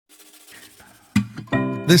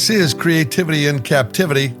This is Creativity in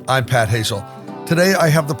Captivity. I'm Pat Hazel. Today I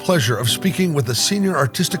have the pleasure of speaking with the senior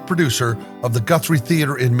artistic producer of the Guthrie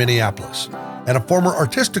Theater in Minneapolis and a former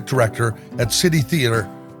artistic director at City Theater,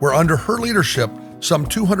 where under her leadership, some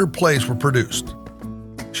 200 plays were produced.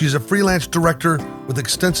 She's a freelance director with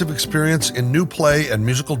extensive experience in new play and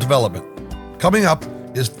musical development. Coming up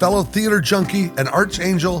is fellow theater junkie and arts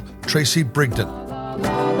angel Tracy Brigden.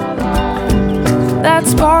 That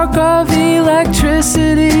spark of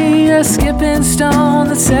electricity, a skipping stone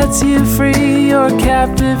that sets you free. You're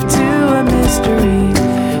captive to a mystery,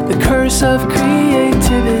 the curse of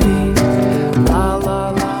creativity. La, la,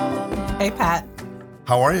 la, la, la. Hey, Pat.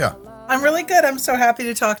 How are you? I'm really good. I'm so happy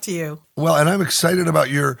to talk to you. Well, and I'm excited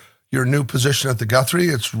about your new position at the Guthrie.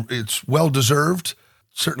 It's well-deserved,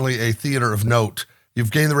 certainly a theater of note.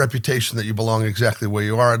 You've gained the reputation that you belong exactly where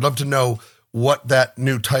you are. I'd love to know what that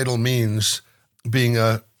new title means, being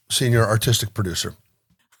a senior artistic producer.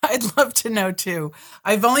 I'd love to know too.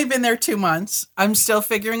 I've only been there 2 months. I'm still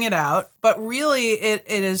figuring it out, but really it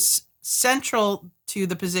is central to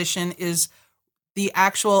the position is the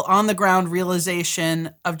actual on the ground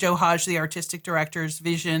realization of Joe Hodge, the artistic director's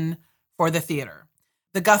vision for the theater.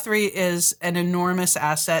 The Guthrie is an enormous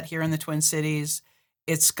asset here in the Twin Cities.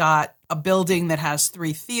 It's got a building that has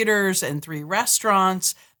 3 theaters and 3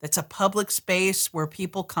 restaurants. That's a public space where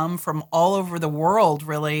people come from all over the world,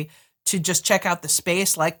 really, to just check out the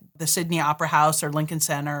space, like the Sydney Opera House or Lincoln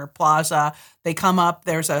Center Plaza. They come up,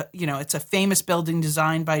 it's a famous building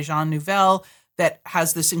designed by Jean Nouvel that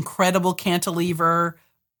has this incredible cantilever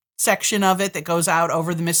section of it that goes out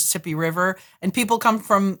over the Mississippi River. And people come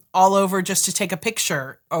from all over just to take a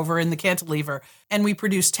picture over in the cantilever. And we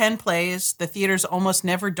produce 10 plays. The theater's almost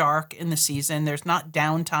never dark in the season. There's not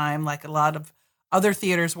downtime like a lot of other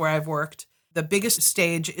theaters where I've worked. The biggest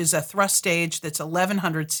stage is a thrust stage that's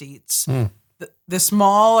 1,100 seats. The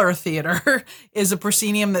smaller theater is a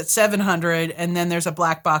proscenium that's 700, and then there's a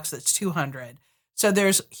black box that's 200. So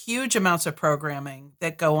there's huge amounts of programming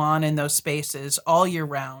that go on in those spaces all year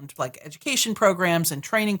round, like education programs and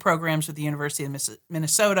training programs with the University of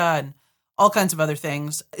Minnesota and all kinds of other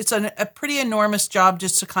things. It's a pretty enormous job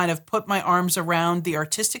just to kind of put my arms around the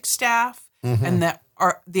artistic staff and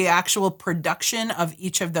the actual production of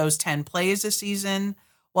each of those 10 plays a season,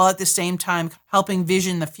 while at the same time helping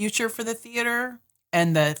vision the future for the theater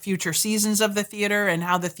and the future seasons of the theater and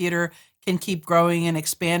how the theater can keep growing and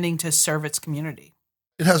expanding to serve its community.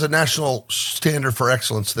 It has a national standard for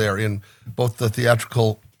excellence there in both the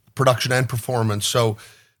theatrical production and performance. So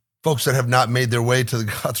folks that have not made their way to the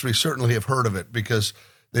Guthrie certainly have heard of it because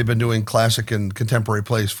they've been doing classic and contemporary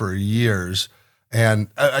plays for years. And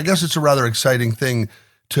I guess it's a rather exciting thing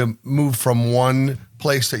to move from one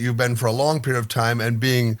place that you've been for a long period of time and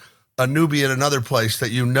being a newbie at another place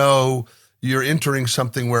that you know you're entering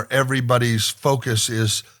something where everybody's focus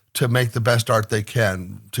is to make the best art they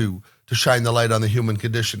can, to shine the light on the human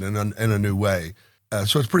condition in a new way.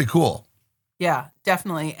 So it's pretty cool. Yeah,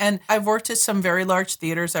 definitely. And I've worked at some very large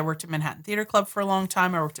theaters. I worked at Manhattan Theater Club for a long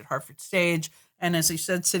time. I worked at Hartford Stage. And as you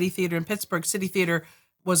said, City Theater in Pittsburgh. City Theater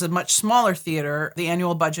was a much smaller theater. The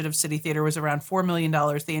annual budget of City Theater was around $4 million.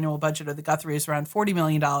 The annual budget of the Guthrie is around $40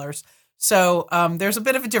 million. So there's a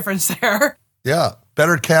bit of a difference there. Yeah.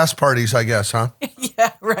 Better cast parties, I guess, huh?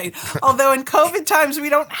 Yeah, right. Although in COVID times, we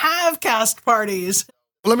don't have cast parties.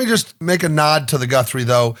 Let me just make a nod to the Guthrie,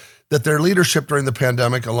 though, that their leadership during the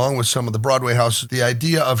pandemic, along with some of the Broadway houses, the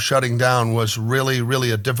idea of shutting down was really,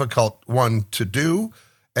 really a difficult one to do.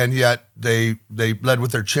 And yet they led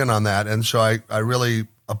with their chin on that. And so I really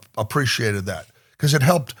appreciated that because it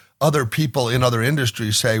helped other people in other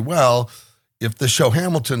industries say, well, if the show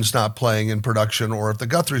Hamilton's not playing in production or if the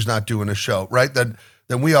Guthrie's not doing a show, right, then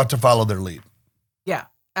we ought to follow their lead. Yeah,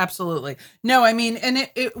 absolutely. No, I mean, and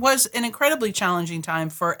it was an incredibly challenging time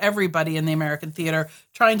for everybody in the American theater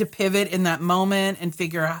trying to pivot in that moment and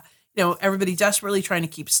figure out, everybody desperately trying to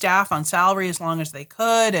keep staff on salary as long as they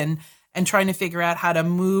could and trying to figure out how to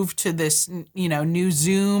move to this, new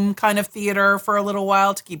Zoom kind of theater for a little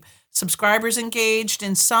while to keep subscribers engaged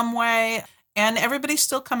in some way. And everybody's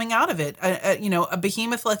still coming out of it, a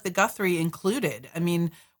behemoth like the Guthrie included. I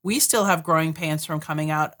mean, we still have growing pains from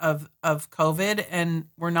coming out of COVID, and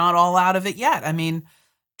we're not all out of it yet. I mean,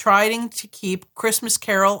 trying to keep Christmas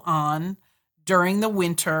Carol on during the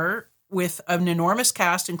winter with an enormous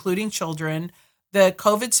cast, including children. The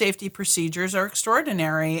COVID safety procedures are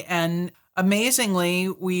extraordinary. And amazingly,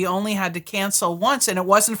 we only had to cancel once, and it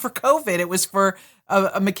wasn't for COVID. It was for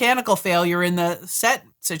a mechanical failure in the set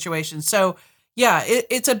situation. So, Yeah,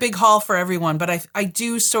 it's a big haul for everyone, but I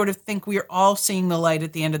do sort of think we're all seeing the light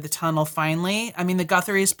at the end of the tunnel finally. I mean, the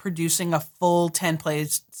Guthrie is producing a full 10-play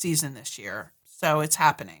season this year, so it's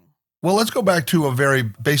happening. Well, let's go back to a very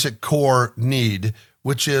basic core need,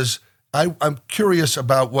 which is I'm curious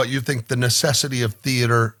about what you think the necessity of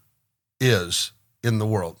theater is in the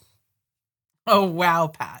world. Oh, wow,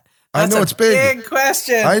 Pat. That's I know it's big. Big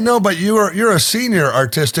question. I know, but you're a senior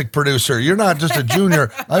artistic producer. You're not just a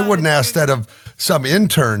junior. I wouldn't ask that of some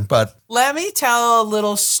intern, but let me tell a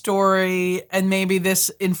little story, and maybe this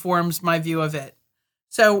informs my view of it.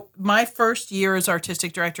 So my first year as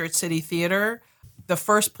artistic director at City Theater, the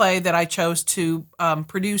first play that I chose to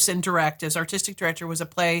produce and direct as artistic director was a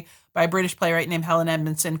play by a British playwright named Helen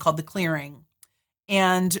Edmondson called The Clearing.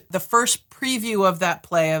 And the first preview of that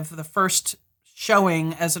play, of the first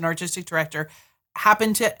showing as an artistic director,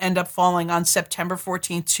 happened to end up falling on September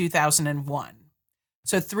 14th, 2001.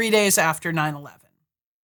 So 3 days after 9/11.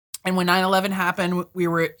 And when 9/11 happened, we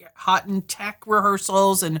were hot in tech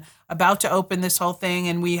rehearsals and about to open this whole thing.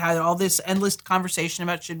 And we had all this endless conversation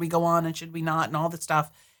about should we go on and should we not and all that stuff.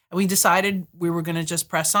 And we decided we were going to just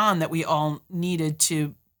press on, that we all needed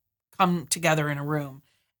to come together in a room.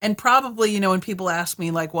 And probably, when people ask me,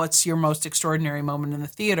 like, what's your most extraordinary moment in the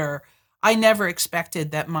theater? I never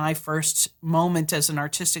expected that my first moment as an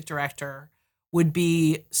artistic director would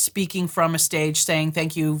be speaking from a stage saying,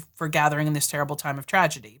 thank you for gathering in this terrible time of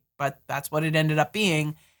tragedy. But that's what it ended up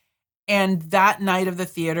being. And that night of the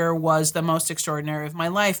theater was the most extraordinary of my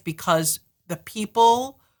life, because the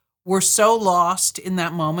people were so lost in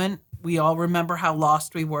that moment. We all remember how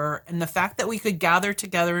lost we were. And the fact that we could gather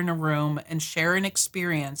together in a room and share an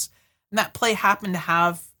experience. And that play happened to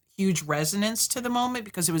have huge resonance to the moment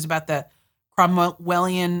because it was about the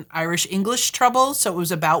Cromwellian Irish-English troubles. So it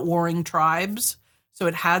was about warring tribes. So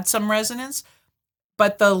it had some resonance.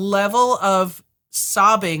 But the level of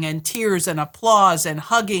sobbing and tears and applause and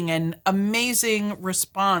hugging and amazing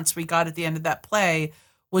response we got at the end of that play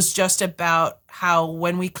was just about how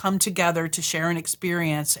when we come together to share an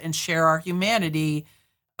experience and share our humanity,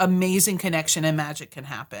 amazing connection and magic can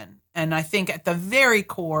happen. And I think at the very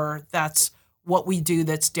core, that's what we do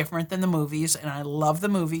that's different than the movies. And I love the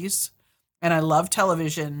movies, and I love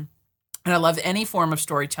television, and I love any form of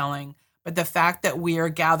storytelling. But the fact that we are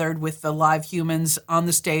gathered with the live humans on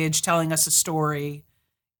the stage telling us a story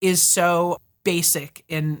is so basic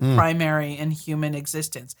in primary and human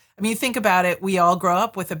existence. I mean, think about it. We all grow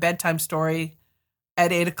up with a bedtime story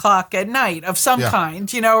at 8:00 at night of some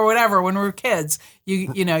kind, or whatever. When we're kids,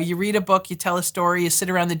 you read a book, you tell a story, you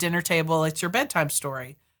sit around the dinner table. It's your bedtime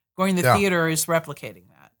story. Going to the theater is replicating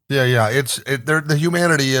that. Yeah. The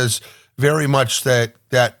humanity is very much that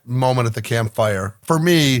moment at the campfire. For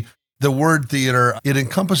me, the word theater, it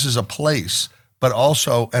encompasses a place, but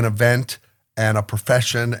also an event and a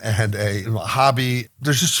profession and a hobby.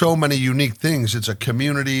 There's just so many unique things. It's a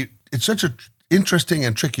community. It's such an interesting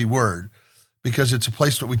and tricky word because it's a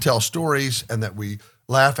place that we tell stories and that we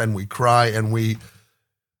laugh and we cry. And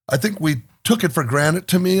I think we took it for granted,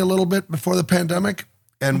 to me, a little bit before the pandemic.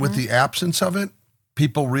 And with the absence of it,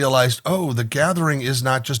 people realized, the gathering is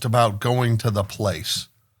not just about going to the place.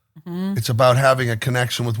 It's about having a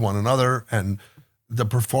connection with one another, and the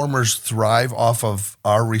performers thrive off of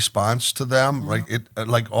our response to them.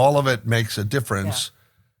 Like all of it makes a difference,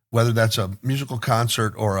 whether that's a musical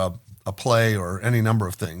concert or a play or any number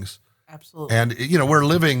of things. Absolutely. And, we're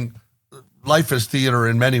living life as theater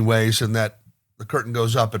in many ways, in that the curtain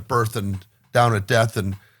goes up at birth and down at death,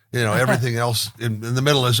 and, everything else in the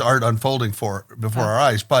middle is art unfolding before our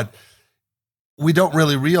eyes. But we don't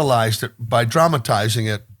really realize that by dramatizing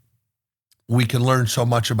it, we can learn so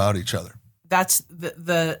much about each other. That's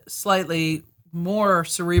the slightly more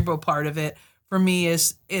cerebral part of it for me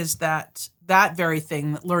is that very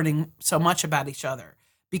thing, learning so much about each other.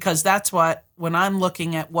 Because that's when I'm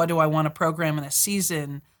looking at what do I want to program in a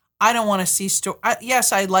season, I don't want to see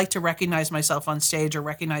yes, I'd like to recognize myself on stage or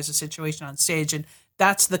recognize a situation on stage, and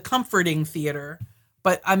that's the comforting theater.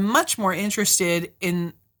 But I'm much more interested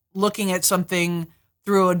in looking at something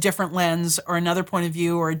through a different lens or another point of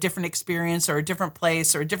view or a different experience or a different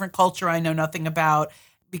place or a different culture I know nothing about,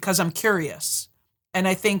 because I'm curious. And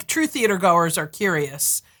I think true theater goers are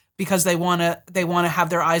curious because they want to have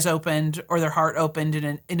their eyes opened or their heart opened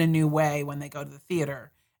in a new way when they go to the theater.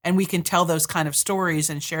 And we can tell those kind of stories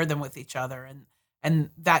and share them with each other. And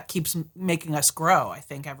that keeps making us grow, I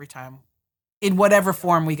think, every time in whatever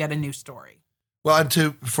form we get a new story. Well,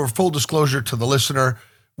 and for full disclosure to the listener,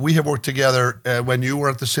 we have worked together when you were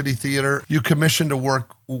at the City Theater. You commissioned a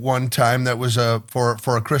work one time that was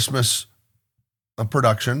for a Christmas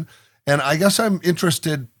production. And I guess I'm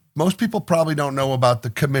interested, most people probably don't know about the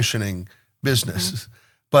commissioning business.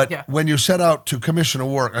 But Yeah. when you set out to commission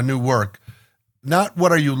a new work, not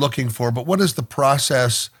what are you looking for, but what is the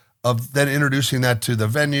process of then introducing that to the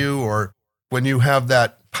venue, or when you have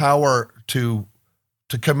that power to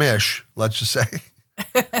commish, let's just say,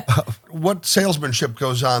 what salesmanship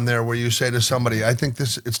goes on there where you say to somebody, I think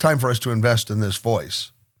it's time for us to invest in this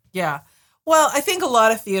voice? Yeah. Well, I think a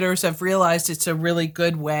lot of theaters have realized it's a really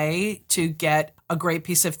good way to get a great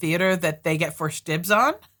piece of theater that they get first dibs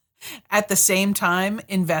on, at the same time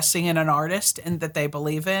investing in an artist and that they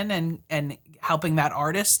believe in, and helping that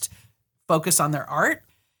artist focus on their art.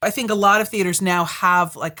 I think a lot of theaters now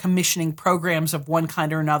have like commissioning programs of one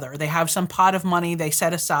kind or another. They have some pot of money they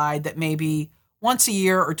set aside that maybe once a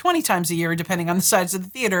year or 20 times a year, depending on the size of the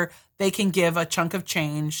theater, they can give a chunk of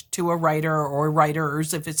change to a writer or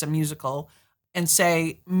writers if it's a musical and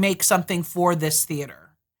say, make something for this theater.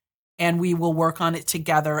 And we will work on it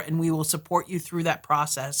together, and we will support you through that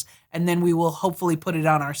process. And then we will hopefully put it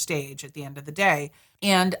on our stage at the end of the day.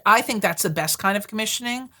 And I think that's the best kind of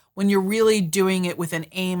commissioning, when you're really doing it with an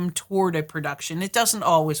aim toward a production. It doesn't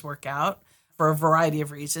always work out for a variety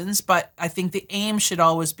of reasons, but I think the aim should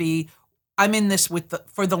always be, I'm in this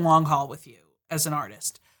for the long haul with you as an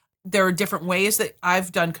artist. There are different ways that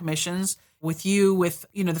I've done commissions with you.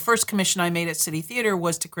 The first commission I made at City Theater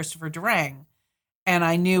was to Christopher Durang. And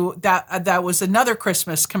I knew that was another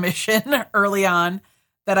Christmas commission early on,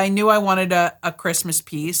 that I knew I wanted a Christmas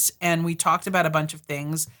piece. And we talked about a bunch of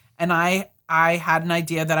things. And I had an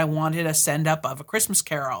idea that I wanted a send-up of A Christmas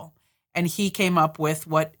Carol. And he came up with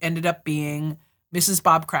what ended up being Mrs.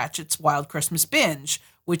 Bob Cratchit's Wild Christmas Binge,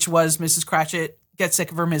 which was Mrs. Cratchit gets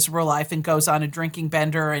sick of her miserable life and goes on a drinking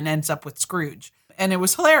bender and ends up with Scrooge. And it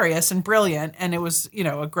was hilarious and brilliant. And it was,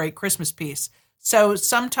 a great Christmas piece. So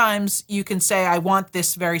sometimes you can say, I want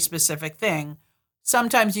this very specific thing.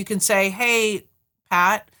 Sometimes you can say, hey,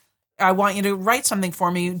 Pat, I want you to write something for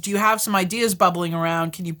me. Do you have some ideas bubbling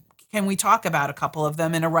around? Can we talk about a couple of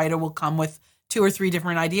them? And a writer will come with 2 or 3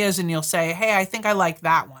 different ideas, and you'll say, hey, I think I like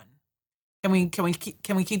that one.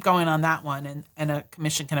 Can we keep going on that one? And a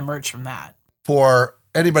commission can emerge from that. For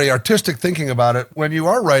anybody artistic thinking about it, when you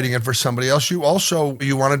are writing it for somebody else, you want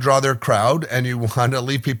to draw their crowd, and you want to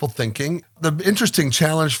leave people thinking. The interesting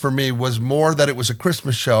challenge for me was more that it was a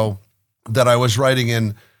Christmas show that I was writing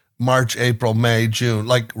in March, April, May, June,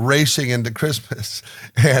 like racing into Christmas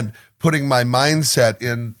and putting my mindset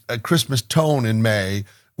in a Christmas tone in May,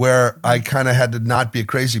 where I kind of had to not be a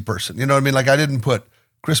crazy person. You know what I mean? Like, I didn't put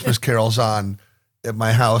Christmas carols on at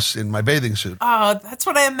my house in my bathing suit. Oh, that's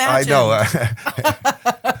what I imagined.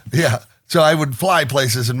 I know. Yeah. So I would fly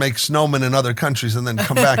places and make snowmen in other countries and then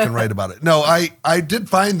come back and write about it. No, I did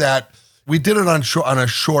find that we did it on a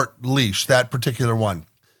short leash, that particular one.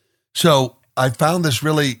 So I found this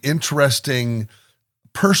really interesting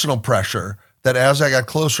personal pressure that as I got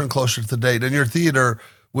closer and closer to the date, and your theater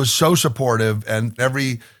was so supportive, and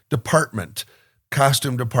every department,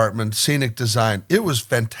 costume department, scenic design, it was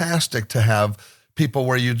fantastic to have people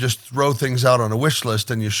where you just throw things out on a wish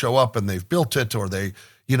list and you show up and they've built it, or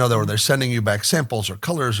they're sending you back samples or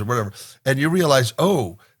colors or whatever. And you realize,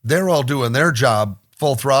 oh, they're all doing their job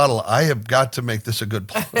full throttle. I have got to make this a good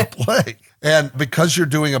play. And because you're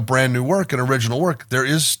doing a brand new work, an original work, there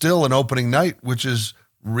is still an opening night, which is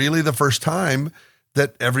really the first time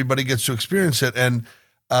that everybody gets to experience it. And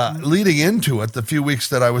leading into it, the few weeks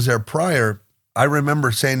that I was there prior, I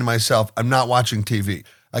remember saying to myself, I'm not watching TV.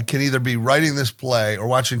 I can either be writing this play or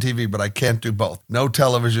watching TV, but I can't do both. No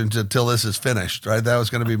television until this is finished, right? That was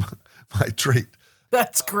going to be my treat.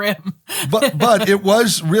 That's grim. But it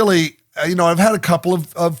was really, I've had a couple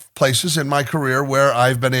of places in my career where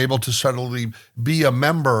I've been able to suddenly be a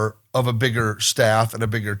member of a bigger staff and a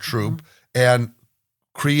bigger troupe and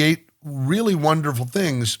create really wonderful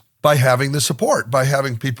things by having the support, by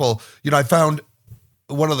having people. I found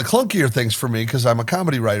one of the clunkier things for me, because I'm a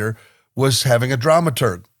comedy writer, was having a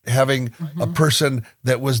dramaturg, having a person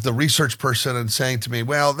that was the research person and saying to me,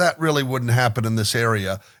 well, that really wouldn't happen in this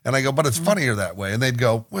area. And I go, but it's funnier that way. And they'd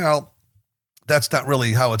go, well, that's not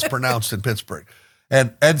really how it's pronounced in Pittsburgh.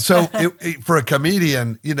 And so for a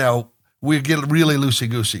comedian, we get really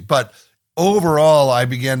loosey-goosey. But overall, I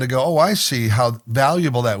began to go, oh, I see how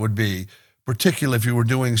valuable that would be, particularly if you were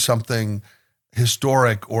doing something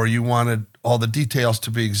historic or you wanted all the details to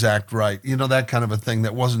be exact right, that kind of a thing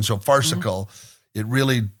that wasn't so farcical. It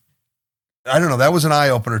really, I don't know, that was an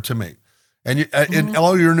eye-opener to me. And in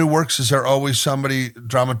all your new works, is there always somebody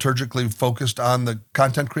dramaturgically focused on the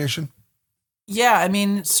content creation? Yeah, I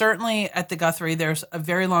mean, certainly at the Guthrie, there's a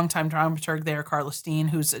very long-time dramaturg there, Carla Steen,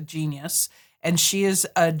 who's a genius. And she is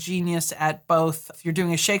a genius at both, if you're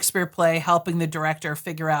doing a Shakespeare play, helping the director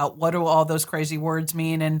figure out what do all those crazy words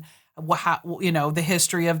mean and how, the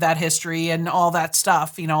history of that history and all that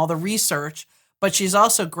stuff, all the research. But she's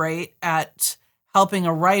also great at helping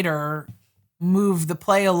a writer move the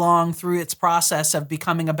play along through its process of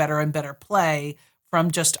becoming a better and better play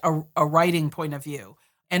from just a writing point of view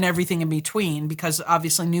and everything in between, because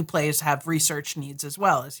obviously new plays have research needs as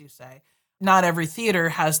well, as you say. Not every theater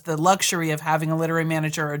has the luxury of having a literary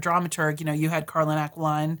manager or a dramaturg. You had Carlin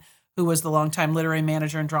Aquiline, who was the longtime literary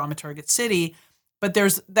manager and dramaturg at City. But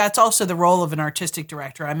that's also the role of an artistic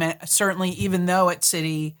director. I mean, certainly, even though at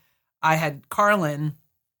City I had Carlin,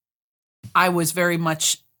 I was very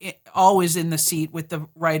much always in the seat with the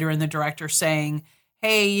writer and the director saying,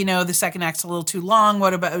 hey, the second act's a little too long.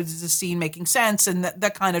 What about, is the scene making sense? And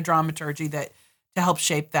that kind of dramaturgy to help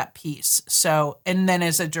shape that piece. So, and then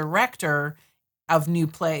as a director of new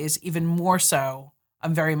plays, even more so,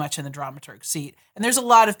 I'm very much in the dramaturg seat. And there's a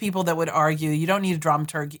lot of people that would argue you don't need a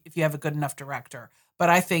dramaturg if you have a good enough director. But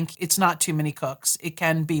I think it's not too many cooks. It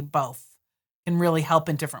can be both. It can really help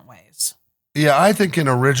in different ways. Yeah, I think in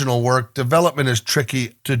original work, development is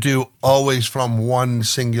tricky to do always from one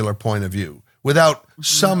singular point of view. Without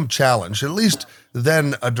some challenge, at least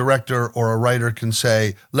then a director or a writer can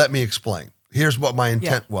say, let me explain. Here's what my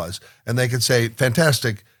intent was. And they could say,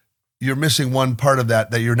 fantastic, you're missing one part of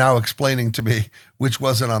that you're now explaining to me, which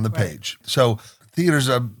wasn't on the page. So theater's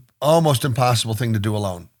an almost impossible thing to do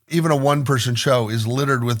alone. Even a one-person show is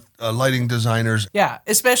littered with lighting designers. Yeah,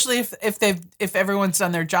 especially if everyone's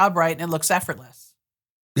done their job right and it looks effortless.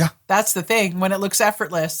 Yeah. That's the thing. When it looks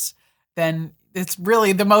effortless, then it's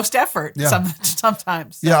really the most effort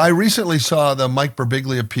sometimes. So. Yeah, I recently saw the Mike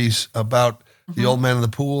Birbiglia piece about The Old Man in the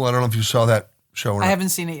Pool. I don't know if you saw that show or not. I haven't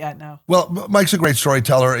seen it yet, no. Well, Mike's a great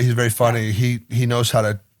storyteller. He's very funny. Yeah. He knows how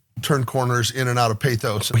to turn corners in and out of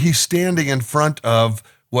pathos. He's standing in front of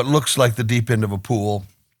what looks like the deep end of a pool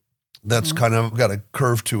that's kind of got a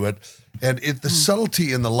curve to it. And the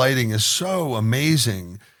subtlety in the lighting is so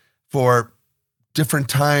amazing for different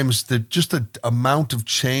times, just the amount of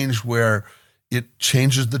change where it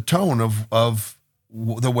changes the tone of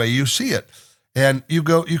the way you see it. And you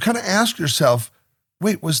kind of ask yourself,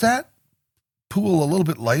 wait, was that pool a little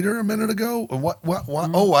bit lighter a minute ago? Or what?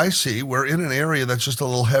 Oh, I see. We're in an area that's just a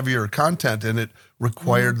little heavier content and it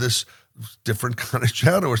required this different kind of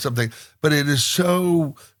shadow or something. But it is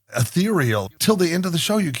so ethereal. Till the end of the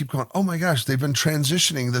show, you keep going, oh my gosh, they've been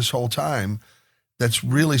transitioning this whole time. That's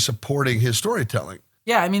really supporting his storytelling.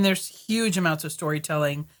 Yeah, I mean, there's huge amounts of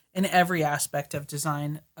storytelling in every aspect of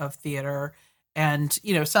design of theater. And,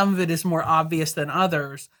 some of it is more obvious than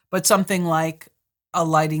others, but something like a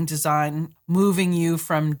lighting design moving you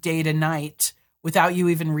from day to night without you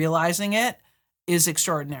even realizing it is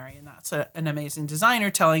extraordinary. And that's an amazing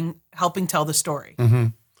designer helping tell the story. Mm-hmm.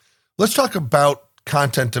 Let's talk about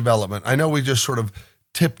content development. I know we just sort of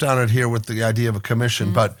tipped on it here with the idea of a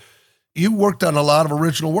commission, but you worked on a lot of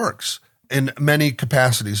original works in many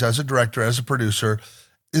capacities as a director, as a producer.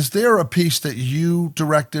 Is there a piece that you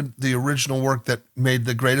directed, the original work, that made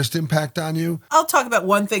the greatest impact on you? I'll talk about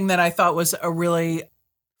one thing that I thought was a really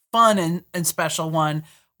fun and special one.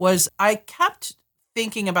 Was I kept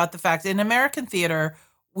thinking about the fact that in American theater,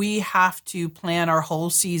 we have to plan our whole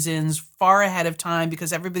seasons far ahead of time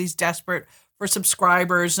because everybody's desperate for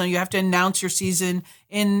subscribers. So you have to announce your season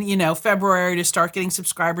in, February to start getting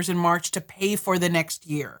subscribers in March to pay for the next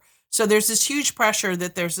year. So there's this huge pressure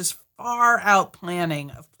that there's this far out planning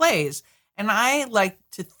of plays. And I like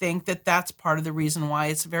to think that that's part of the reason why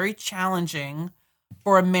it's very challenging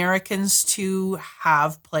for Americans to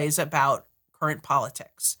have plays about current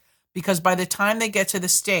politics. Because by the time they get to the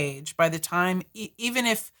stage, by the time, even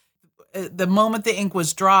if the moment the ink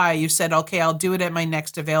was dry, you said, okay, I'll do it at my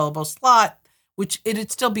next available slot, which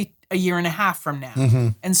it'd still be a year and a half from now. Mm-hmm.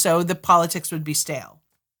 And so the politics would be stale.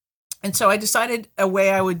 And so I decided a way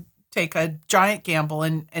I would take a giant gamble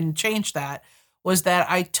and change that was that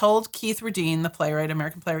I told Keith Radine, the playwright,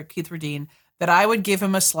 American playwright Keith Radine, that I would give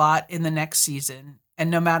him a slot in the next season. And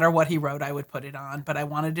no matter what he wrote, I would put it on. But I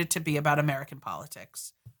wanted it to be about American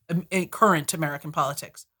politics, current American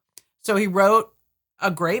politics. So he wrote a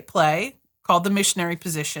great play called The Missionary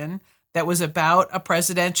Position that was about a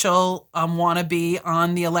presidential wannabe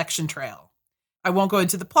on the election trail. I won't go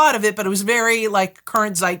into the plot of it, but it was very like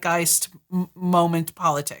current zeitgeist moment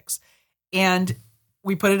politics. And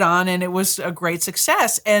we put it on and it was a great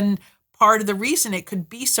success. And part of the reason it could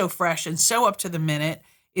be so fresh and so up to the minute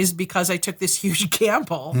is because I took this huge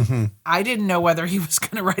gamble. Mm-hmm. I didn't know whether he was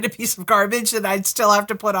going to write a piece of garbage that I'd still have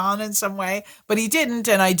to put on in some way, but he didn't.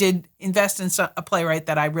 And I did invest in a playwright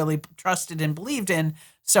that I really trusted and believed in.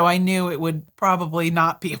 So I knew it would probably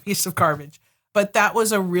not be a piece of garbage. But that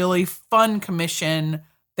was a really fun commission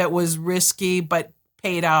that was risky, but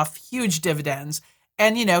paid off huge dividends.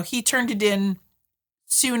 And, he turned it in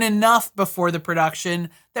soon enough before the production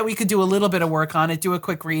that we could do a little bit of work on it, do a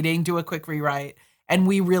quick reading, do a quick rewrite. And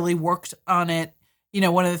we really worked on it.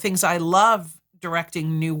 One of the things I love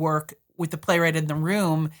directing new work with the playwright in the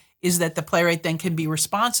room is that the playwright then can be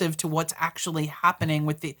responsive to what's actually happening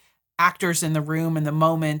with the actors in the room in the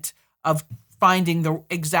moment of finding the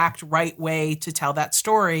exact right way to tell that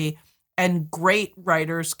story. And great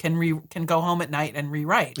writers can go home at night and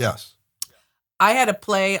rewrite. Yes. I had a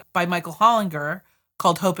play by Michael Hollinger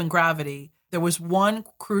called Hope and Gravity. There was one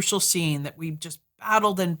crucial scene that we just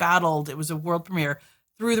battled and battled. It was a world premiere.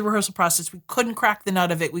 Through the rehearsal process, we couldn't crack the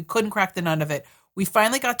nut of it. We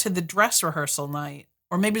finally got to the dress rehearsal night,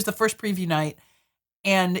 or maybe it was the first preview night,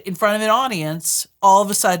 and in front of an audience, all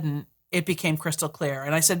of a sudden, it became crystal clear.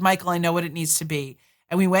 And I said, Michael, I know what it needs to be.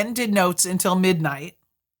 And we went and did notes until midnight.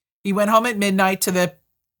 He went home at midnight to the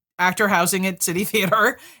actor housing at City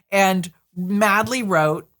Theater and madly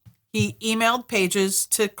wrote. He emailed pages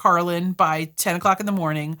to Carlin by 10 o'clock in the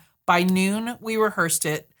morning. By noon, we rehearsed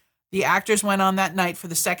it. The actors went on that night for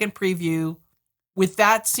the second preview with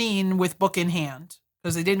that scene with book in hand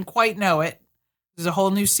because they didn't quite know it. There's a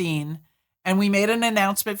whole new scene. And we made an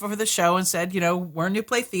announcement for the show and said, we're New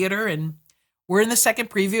Play Theater and we're in the second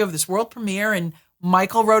preview of this world premiere. And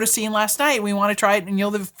Michael wrote a scene last night. We want to try it. And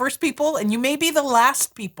you're the first people and you may be the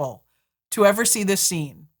last people to ever see this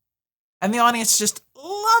scene. And the audience just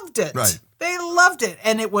loved it. Right. They loved it.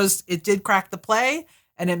 And it did crack the play.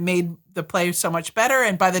 And it made the play so much better.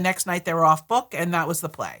 And by the next night, they were off book, and that was the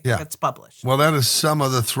play that's published. Well, that is some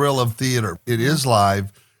of the thrill of theater. It is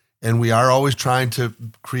live, and we are always trying to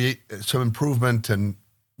create some improvement and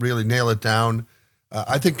really nail it down.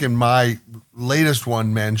 I think in my latest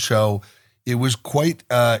one-man show, it was quite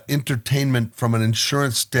entertainment from an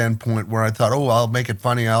insurance standpoint where I thought, I'll make it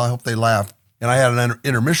funny. I hope they laugh. And I had an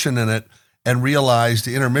intermission in it and realized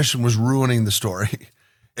the intermission was ruining the story.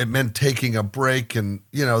 It meant taking a break and,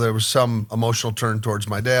 there was some emotional turn towards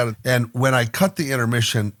my dad. And when I cut the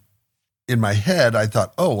intermission in my head, I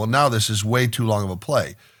thought, now this is way too long of a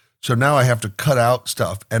play. So now I have to cut out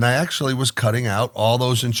stuff. And I actually was cutting out all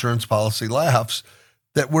those insurance policy laughs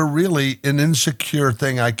that were really an insecure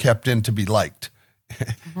thing I kept in to be liked.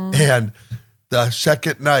 Mm-hmm. And the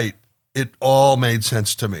second night, it all made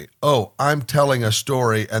sense to me. I'm telling a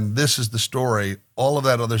story, and this is the story. All of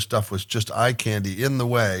that other stuff was just eye candy in the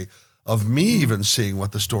way of me even seeing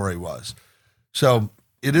what the story was. So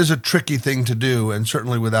it is a tricky thing to do, and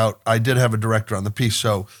certainly I did have a director on the piece,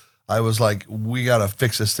 so I was like, we got to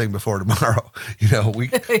fix this thing before tomorrow.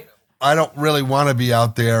 I don't really want to be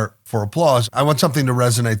out there for applause. I want something to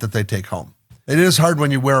resonate that they take home. It is hard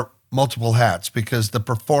when you wear multiple hats because the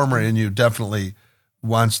performer in you definitely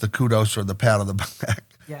wants the kudos or the pat on the back.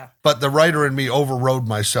 Yeah. But the writer in me overrode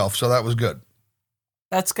myself, so that was good.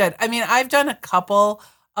 That's good. I mean, I've done a couple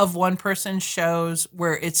of one-person shows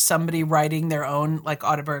where it's somebody writing their own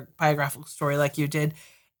autobiographical story like you did.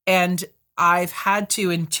 And I've had to,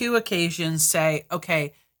 in 2 occasions, say,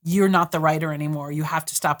 okay, you're not the writer anymore. You have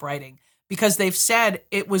to stop writing. Because they've said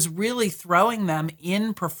it was really throwing them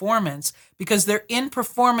in performance because they're in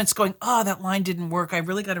performance going, that line didn't work. I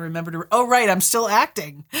really got to remember to, right, I'm still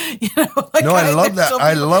acting. I love that.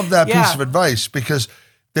 I love that piece of advice because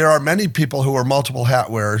there are many people who are multiple hat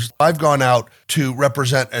wearers. I've gone out to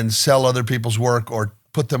represent and sell other people's work or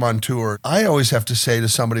put them on tour. I always have to say to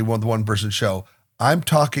somebody with one-person show, I'm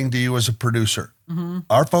talking to you as a producer. Mm-hmm.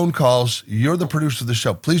 Our phone calls, you're the producer of the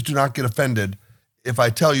show. Please do not get offended if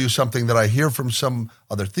I tell you something that I hear from some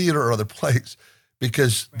other theater or other place,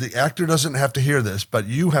 because the actor doesn't have to hear this, but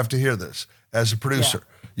you have to hear this as a producer.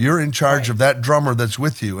 Yeah. You're in charge of that drummer that's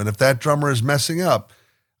with you. And if that drummer is messing up,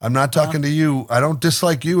 I'm not talking to you. I don't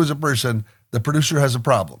dislike you as a person. The producer has a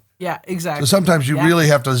problem. Yeah, exactly. So sometimes you really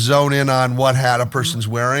have to zone in on what hat a person's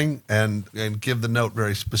wearing and give the note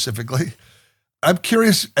very specifically. I'm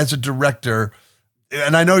curious as a director,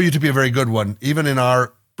 and I know you to be a very good one, even in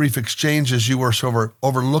our brief exchanges, you were sort of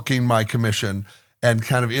overlooking my commission and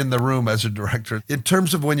kind of in the room as a director. In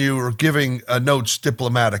terms of when you were giving notes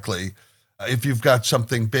diplomatically, if you've got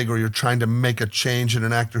something big or you're trying to make a change in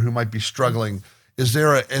an actor who might be struggling, is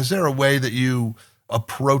there a way that you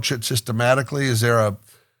approach it systematically?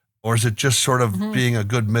 Or is it just sort of being a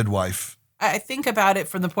good midwife? I think about it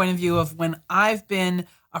from the point of view of when I've been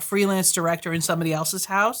a freelance director in somebody else's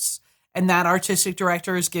house, and that artistic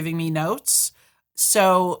director is giving me notes.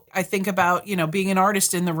 So I think about, being an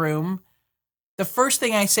artist in the room. The first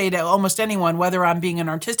thing I say to almost anyone, whether I'm being an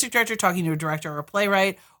artistic director talking to a director or a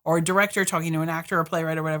playwright, or a director talking to an actor or a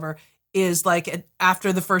playwright or whatever, is like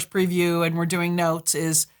after the first preview and we're doing notes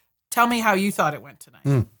is, tell me how you thought it went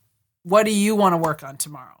tonight. What do you want to work on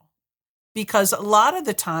tomorrow? Because a lot of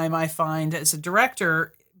the time I find as a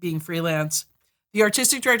director being freelance, the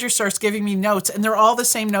artistic director starts giving me notes and they're all the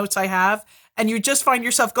same notes I have. And you just find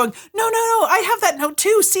yourself going, no, I have that note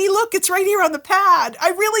too. See, look, it's right here on the pad. I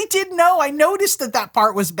really did know. I noticed that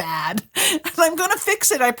part was bad. And I'm going to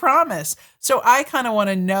fix it, I promise. So I kind of want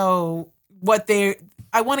to know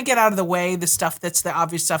I want to get out of the way, the stuff that's the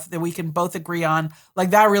obvious stuff that we can both agree on. Like,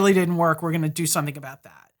 that really didn't work. We're going to do something about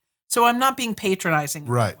that. So I'm not being patronizing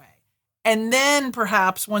in that way. And then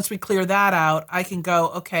perhaps once we clear that out, I can go,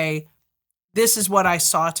 okay, this is what I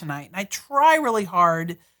saw tonight. And I try really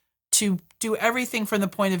hard to do everything from the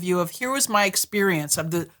point of view of, here was my experience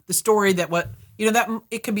of the story that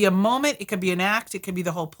it could be a moment, it could be an act, it could be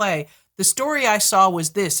the whole play. The story I saw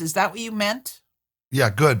was this. Is that what you meant? Yeah,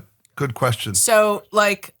 good question. So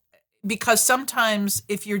because sometimes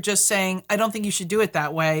if you're just saying, I don't think you should do it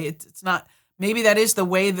that way, it's not, maybe that is the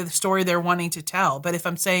way the story they're wanting to tell. But if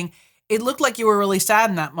I'm saying, it looked like you were really sad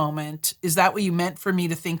in that moment, is that what you meant for me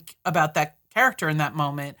to think about that character in that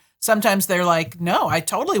moment? Sometimes they're like, no, I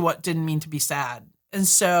totally didn't mean to be sad. And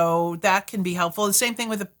so that can be helpful. The same thing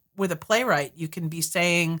with a playwright. You can be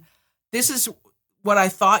saying, this is what I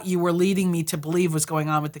thought you were leading me to believe was going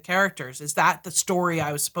on with the characters. Is that the story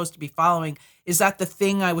I was supposed to be following? Is that the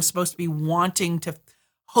thing I was supposed to be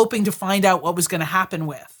hoping to find out what was going to happen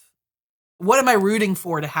with? What am I rooting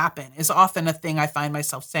for to happen is often a thing I find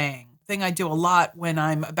myself saying. The thing I do a lot when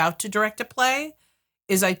I'm about to direct a play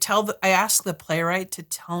is I ask the playwright to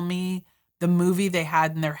tell me the movie they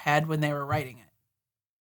had in their head when they were writing it.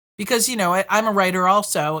 Because, I'm a writer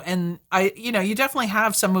also, and you definitely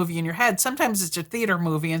have some movie in your head. Sometimes it's a theater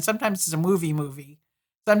movie, and sometimes it's a movie.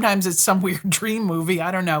 Sometimes it's some weird dream movie,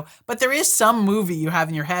 I don't know. But there is some movie you have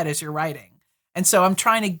in your head as you're writing. And so I'm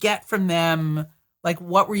trying to get from them, like,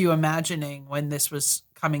 what were you imagining when this was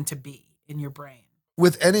coming to be in your brain?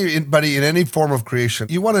 With anybody in any form of creation,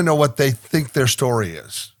 you want to know what they think their story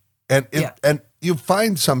is. And you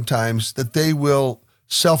find sometimes that they will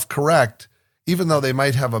self-correct, even though they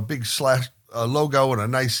might have a big logo and a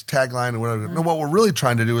nice tagline or whatever. No, what we're really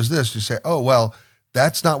trying to do is this. You say, oh, well,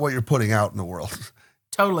 that's not what you're putting out in the world.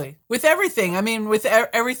 Totally. With everything. I mean, with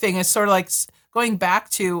everything, it's sort of like going back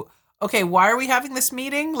to, okay, why are we having this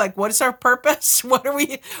meeting? Like, what is our purpose? What are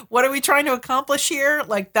we trying to accomplish here?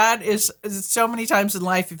 Like, that is so many times in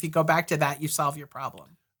life, if you go back to that, you solve your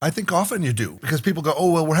problem. I think often you do, because people go,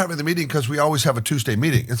 oh, well, we're having the meeting because we always have a Tuesday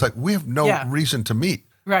meeting. It's like, we have no reason to meet.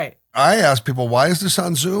 Right. I ask people, why is this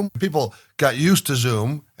on Zoom? People got used to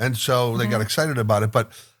Zoom, and so they got excited about it.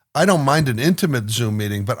 But I don't mind an intimate Zoom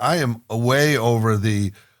meeting, but I am way over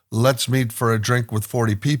the let's meet for a drink with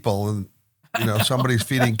 40 people and somebody's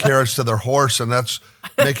feeding carrots to their horse, and that's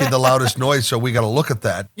making the loudest noise, so we got to look at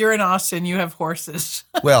that. You're in Austin. You have horses.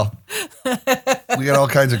 Well, we got all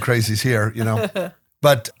kinds of crazies here,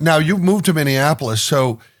 But now you've moved to Minneapolis,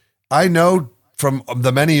 so I know from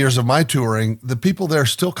the many years of my touring, the people there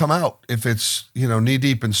still come out. If it's,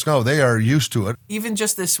 knee-deep in snow, they are used to it. Even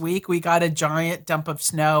just this week, we got a giant dump of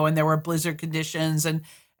snow, and there were blizzard conditions, and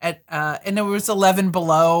it was 11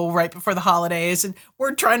 below right before the holidays, and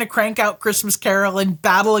we're trying to crank out Christmas Carol and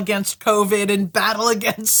battle against COVID and battle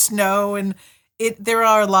against snow, and there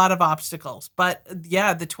are a lot of obstacles. But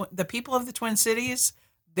yeah, the people of the Twin Cities,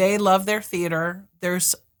 they love their theater.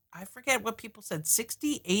 There's, I forget what people said,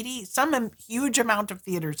 60, 80, some huge amount of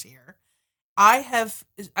theaters here.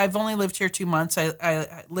 I've only lived here 2 months.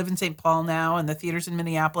 I live in St. Paul now, and the theater's in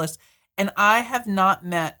Minneapolis, and I have not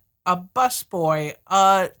met a busboy,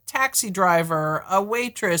 a taxi driver, a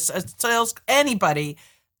waitress, a anybody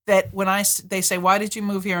that when they say, why did you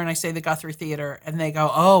move here? And I say the Guthrie Theater, and they go,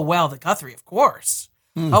 oh, well, the Guthrie, of course.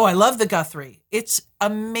 Oh, I love the Guthrie. It's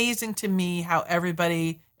amazing to me how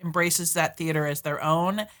everybody embraces that theater as their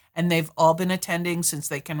own, and they've all been attending since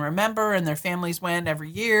they can remember, and their families went every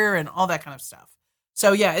year and all that kind of stuff.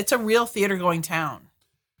 So yeah, it's a real theater going town.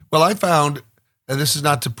 Well, I found, and this is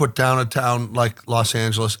not to put down a town like Los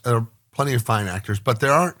Angeles, there are plenty of fine actors, but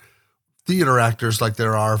there aren't theater actors like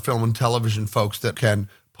there are film and television folks that can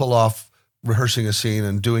pull off rehearsing a scene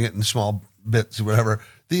and doing it in small bits or whatever.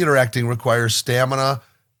 Theater acting requires stamina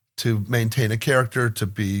to maintain a character, to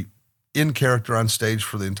be in character on stage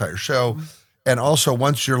for the entire show. And also,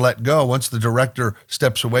 once you're let go, once the director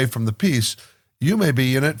steps away from the piece, you may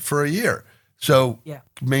be in it for a year. So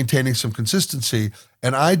maintaining some consistency.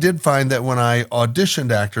 And I did find that when I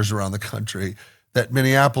auditioned actors around the country, that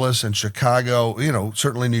Minneapolis and Chicago,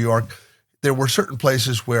 certainly New York, there were certain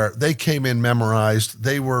places where they came in memorized.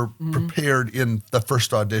 They were prepared in the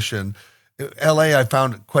first audition. LA, I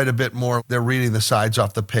found quite a bit more. They're reading the sides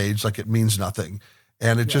off the page like it means nothing.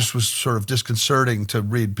 And it just was sort of disconcerting to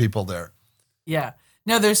read people there. Yeah.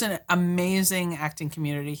 No, there's an amazing acting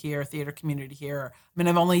community here, theater community here. I mean,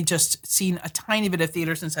 I've only just seen a tiny bit of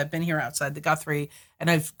theater since I've been here outside the Guthrie, and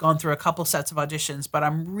I've gone through a couple sets of auditions, but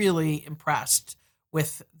I'm really impressed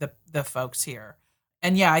with the folks here.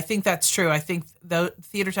 And yeah, I think that's true. I think the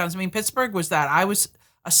theater towns, Pittsburgh was that. I was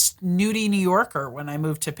a snooty New Yorker when I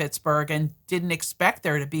moved to Pittsburgh and didn't expect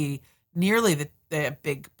there to be nearly the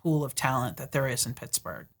big pool of talent that there is in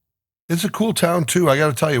Pittsburgh. It's a cool town, too. I got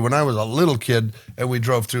to tell you, when I was a little kid and we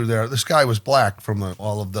drove through there, the sky was black from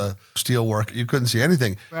all of the steel work. You couldn't see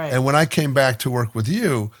anything. Right. And when I came back to work with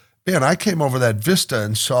you, man, I came over that vista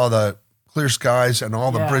and saw the clear skies and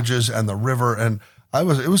all the bridges and the river. And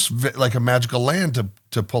it was like a magical land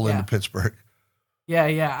to pull into Pittsburgh.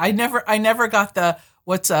 Yeah. I never got the,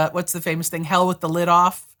 what's the famous thing? Hell with the lid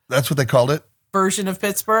off. That's what they called it? Version of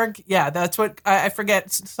Pittsburgh. Yeah, that's what, I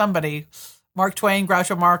forget, somebody, Mark Twain,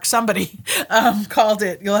 Groucho Marx, somebody called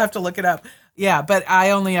it. You'll have to look it up. Yeah, but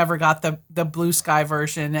I only ever got the blue sky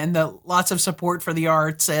version and the lots of support for the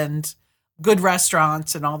arts and good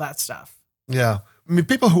restaurants and all that stuff. Yeah.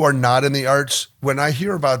 People who are not in the arts, when I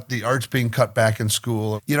hear about the arts being cut back in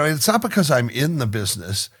school, it's not because I'm in the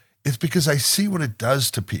business. It's because I see what it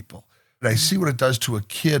does to people. And I see what it does to a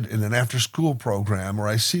kid in an after-school program, or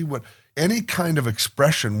I see what any kind of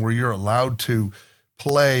expression where you're allowed to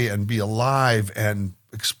play and be alive and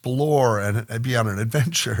explore and be on an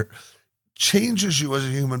adventure changes you as a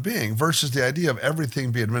human being versus the idea of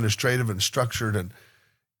everything be administrative and structured. And,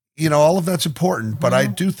 all of that's important. But I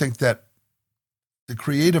do think that the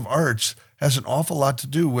creative arts has an awful lot to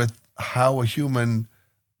do with how a human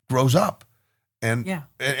grows up. And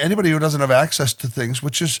anybody who doesn't have access to things,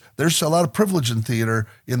 there's a lot of privilege in theater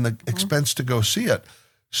in the expense to go see it.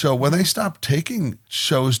 So when they stop taking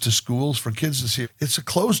shows to schools for kids to see, it's a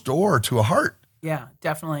closed door to a heart. Yeah,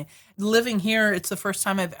 definitely. Living here, it's the first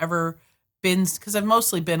time I've ever been, because I've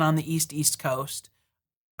mostly been on the East Coast.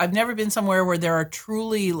 I've never been somewhere where there are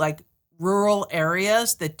truly like rural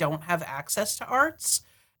areas that don't have access to arts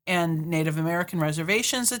and Native American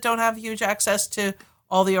reservations that don't have huge access to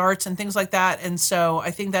all the arts and things like that. And so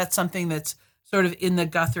I think that's something that's sort of in the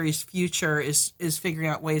Guthrie's future is figuring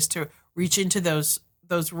out ways to reach into those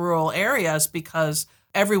rural areas because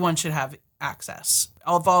everyone should have access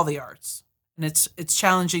of all the arts. And it's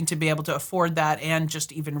challenging to be able to afford that and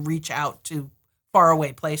just even reach out to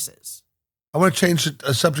faraway places. I want to change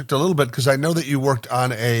the subject a little bit because I know that you worked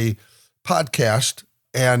on a podcast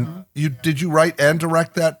and did you write and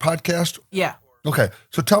direct that podcast? Yeah. Okay.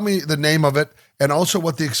 So tell me the name of it and also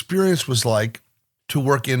what the experience was like to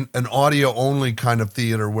work in an audio only kind of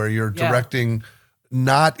theater where you're directing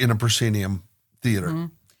not in a proscenium theater. Mm-hmm.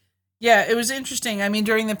 Yeah, it was interesting.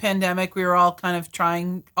 During the pandemic, we were all kind of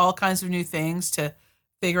trying all kinds of new things to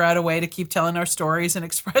figure out a way to keep telling our stories and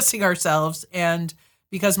expressing ourselves. And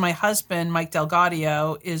because my husband, Mike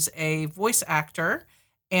DelGaudio, is a voice actor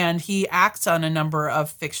and he acts on a number of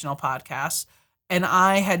fictional podcasts. And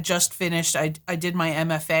I had just finished, I did my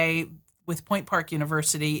MFA with Point Park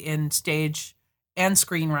University in stage and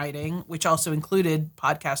screenwriting, which also included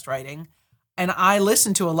podcast writing. And I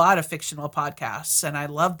listen to a lot of fictional podcasts and I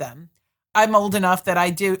love them. I'm old enough that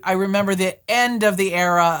I remember the end of the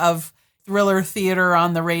era of thriller theater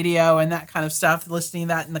on the radio and that kind of stuff, listening to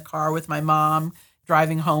that in the car with my mom,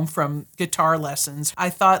 driving home from guitar lessons. I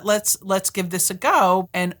thought, let's give this a go.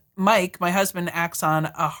 And Mike, my husband, acts on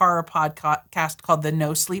a horror podcast called the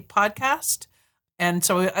No Sleep Podcast. And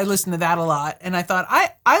so I listened to that a lot. And I thought,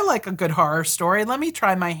 I like a good horror story. Let me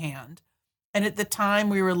try my hand. And at the time,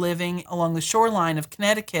 we were living along the shoreline of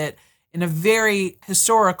Connecticut in a very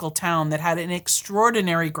historical town that had an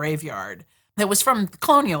extraordinary graveyard that was from the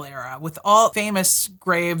colonial era with all famous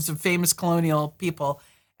graves of famous colonial people.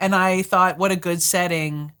 And I thought, what a good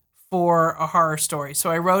setting for a horror story.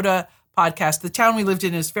 So I wrote a podcast. The town we lived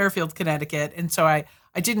in is Fairfield, Connecticut. And so I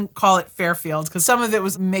didn't call it Fairfield because some of it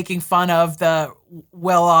was making fun of the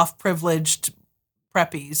well-off, privileged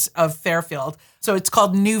preppies of Fairfield. So it's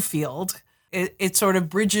called Newfield. It sort of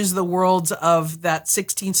bridges the worlds of that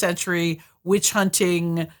 16th century witch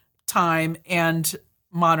hunting time and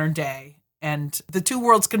modern day. And the two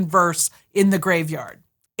worlds converse in the graveyard.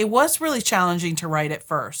 It was really challenging to write at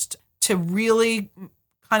first, to really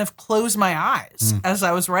kind of close my eyes as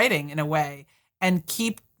I was writing in a way. and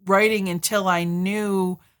keep writing until I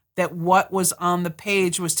knew that what was on the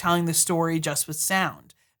page was telling the story just with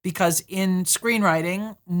sound. Because in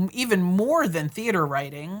screenwriting, even more than theater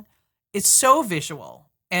writing, it's so visual.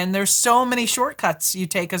 And there's so many shortcuts you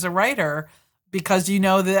take as a writer because you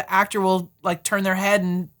know the actor will like turn their head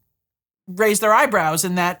and raise their eyebrows,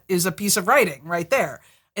 and that is a piece of writing right there.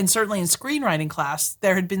 And certainly in screenwriting class,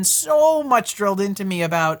 there had been so much drilled into me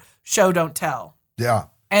about show, don't tell. Yeah.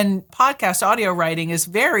 And podcast audio writing is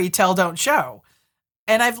very tell, don't show.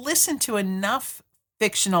 And I've listened to enough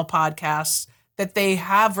fictional podcasts that they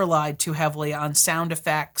have relied too heavily on sound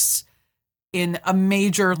effects in a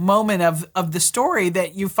major moment of the story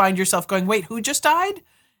that you find yourself going, wait, who just died?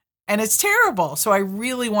 And it's terrible. So I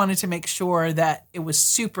really wanted to make sure that it was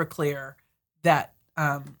super clear that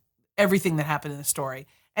everything that happened in the story.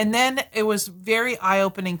 And then it was very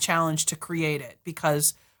eye-opening challenge to create it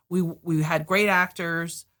because we had great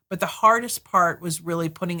actors, but the hardest part was really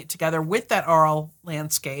putting it together with that oral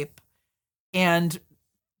landscape and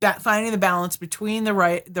that finding the balance between the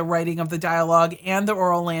writing of the dialogue and the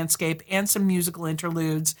oral landscape and some musical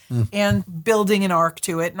interludes and building an arc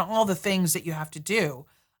to it and all the things that you have to do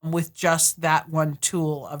with just that one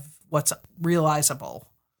tool of what's realizable.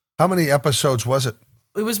 How many episodes was it?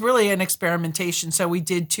 It was really an experimentation. So we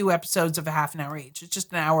did 2 episodes of a half an hour each. It's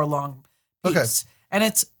just an hour long piece. Okay. And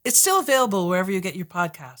it's still available wherever you get your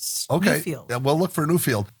podcasts. Okay. Newfield. Yeah, we'll look for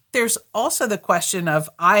Newfield. There's also the question of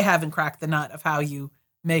I haven't cracked the nut of how you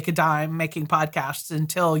make a dime making podcasts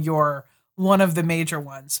until you're one of the major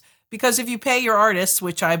ones. Because if you pay your artists,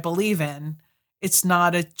 which I believe in, it's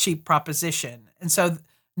not a cheap proposition. And so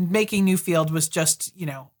making Newfield was just,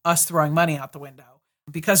 us throwing money out the window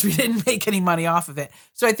because we didn't make any money off of it.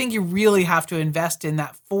 So I think you really have to invest in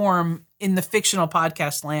that form in the fictional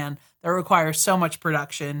podcast land that requires so much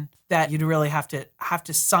production that you'd really have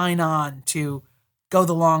to sign on to go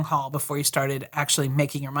the long haul before you started actually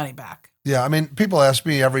making your money back. Yeah, I mean, people ask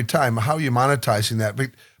me every time, how are you monetizing that?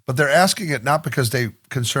 But they're asking it not because they're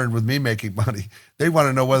concerned with me making money. They want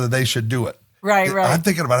to know whether they should do it. Right. I'm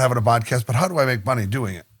thinking about having a podcast, but how do I make money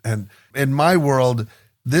doing it? And in my world,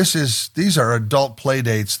 these are adult play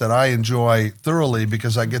dates that I enjoy thoroughly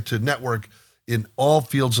because I get to network in all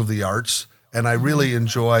fields of the arts. And I really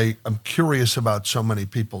I'm curious about so many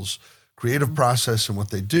people's creative process and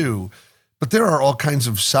what they do. But there are all kinds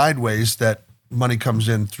of side ways that money comes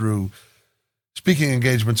in through speaking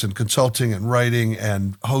engagements and consulting and writing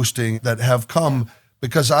and hosting that have come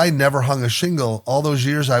because I never hung a shingle. All those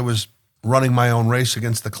years I was running my own race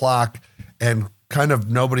against the clock and kind of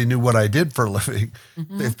nobody knew what I did for a living.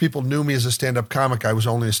 Mm-hmm. If people knew me as a stand-up comic, I was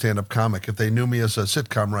only a stand-up comic. If they knew me as a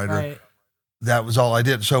sitcom writer, that was all I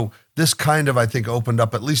did. So this kind of, I think, opened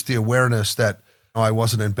up at least the awareness that I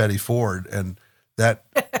wasn't in Betty Ford, and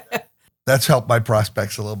that's helped my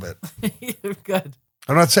prospects a little bit. Good.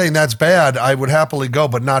 I'm not saying that's bad. I would happily go,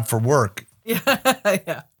 but not for work.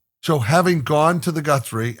 Yeah. So having gone to the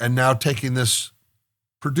Guthrie and now taking this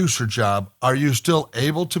producer job, are you still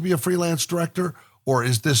able to be a freelance director, or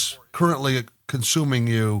is this currently consuming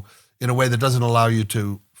you in a way that doesn't allow you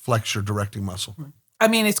to flex your directing muscle? I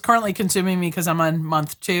mean, it's currently consuming me because I'm on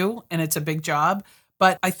month 2 and it's a big job,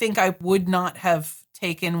 but I think I would not have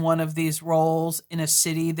taken one of these roles in a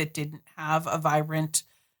city that didn't have a vibrant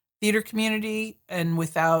theater community and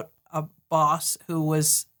without a boss who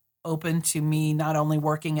was open to me not only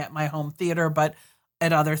working at my home theater, but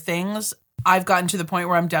at other things. I've gotten to the point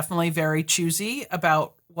where I'm definitely very choosy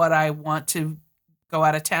about what I want to go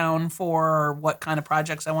out of town for or what kind of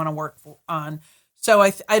projects I want to work on. So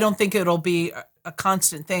I don't think it'll be a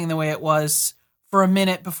constant thing the way it was for a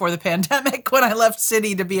minute before the pandemic when I left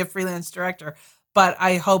city to be a freelance director. But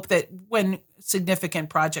I hope that when significant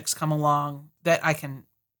projects come along that I can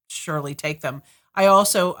surely take them. I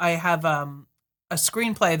have a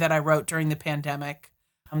screenplay that I wrote during the pandemic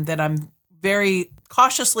that I'm very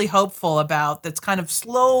cautiously hopeful about, that's kind of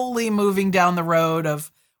slowly moving down the road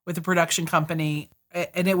with a production company.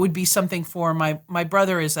 And it would be something for my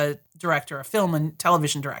brother is a director, a film and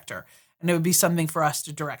television director. And it would be something for us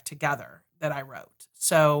to direct together that I wrote.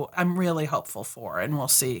 So I'm really hopeful for, and we'll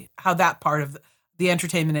see how that part of the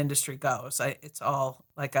entertainment industry goes. It's all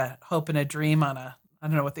like a hope and a dream on I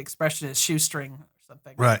don't know what the expression is, shoestring or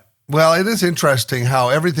something. Right. Well, it is interesting how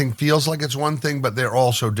everything feels like it's one thing, but they're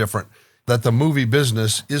all so different. That the movie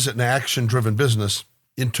business is an action-driven business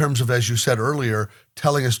in terms of, as you said earlier,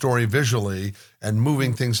 telling a story visually and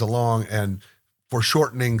moving things along and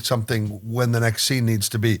foreshortening something when the next scene needs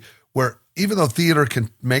to be. Where even though theater can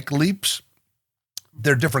make leaps,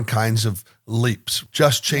 they're different kinds of leaps.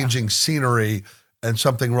 Just changing scenery and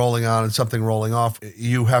something rolling on and something rolling off,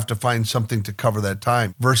 you have to find something to cover that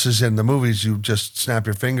time. Versus in the movies, you just snap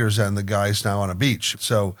your fingers and the guy's now on a beach.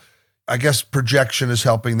 So I guess projection is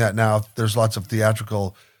helping that now. There's lots of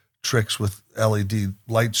theatrical tricks with LED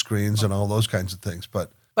light screens and all those kinds of things.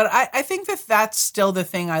 But I think that that's still the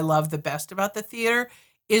thing I love the best about the theater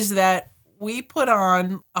is that we put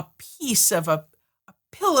on a piece of a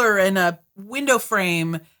pillar and a window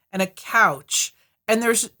frame and a couch, and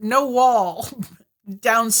there's no wall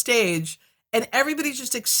downstage, and everybody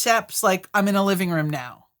just accepts like I'm in a living room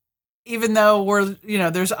now, even though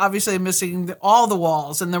there's obviously missing all the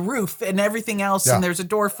walls and the roof and everything else, and there's a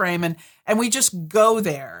door frame, and we just go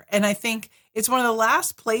there. And I think it's one of the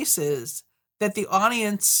last places that the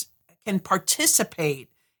audience can participate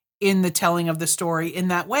in the telling of the story in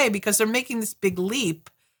that way, because they're making this big leap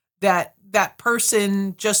that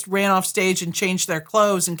person just ran off stage and changed their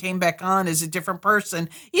clothes and came back on as a different person.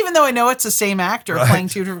 Even though I know it's the same actor playing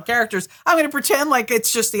two different characters, I'm going to pretend like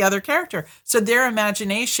it's just the other character. So their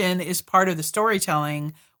imagination is part of the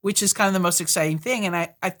storytelling, which is kind of the most exciting thing. And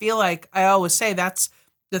I feel like I always say that's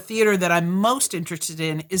the theater that I'm most interested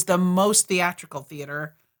in is the most theatrical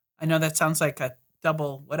theater. I know that sounds like a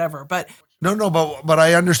double whatever, but but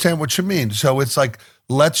I understand what you mean. So it's like,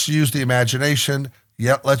 let's use the imagination.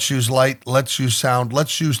 Yeah, let's use light, let's use sound,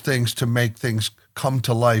 let's use things to make things come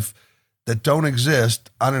to life that don't exist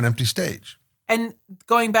on an empty stage. And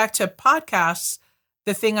going back to podcasts,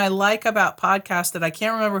 the thing I like about podcasts that I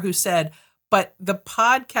can't remember who said, but the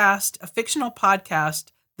podcast, a fictional podcast,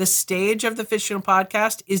 the stage of the fictional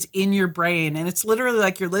podcast is in your brain. And it's literally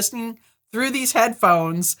like you're listening through these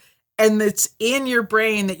headphones and it's in your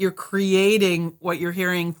brain that you're creating what you're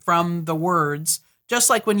hearing from the words. Just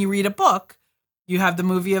like when you read a book, you have the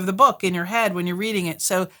movie of the book in your head when you're reading it.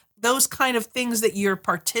 So those kind of things that you're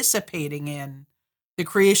participating in, the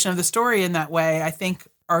creation of the story in that way, I think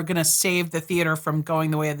are going to save the theater from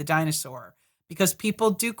going the way of the dinosaur, because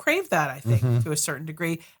people do crave that, I think, to a certain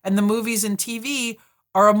degree. And the movies and TV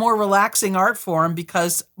are a more relaxing art form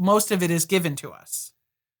because most of it is given to us.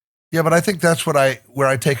 Yeah, but I think that's where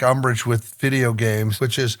I take umbrage with video games,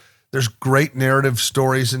 which is there's great narrative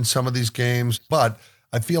stories in some of these games, but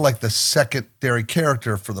I feel like the secondary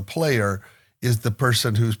character for the player is the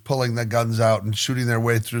person who's pulling the guns out and shooting their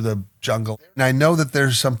way through the jungle. And I know that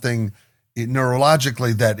there's something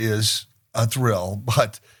neurologically that is a thrill,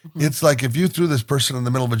 but it's like if you threw this person in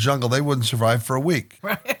the middle of a jungle, they wouldn't survive for a week.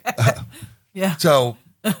 Right. Yeah. So,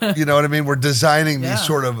 you know what I mean? We're designing these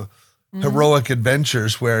sort of heroic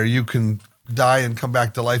adventures where you can die and come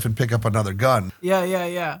back to life and pick up another gun. Yeah.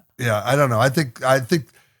 Yeah, I don't know. I think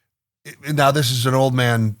now this is an old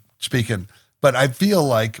man speaking, but I feel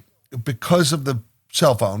like because of the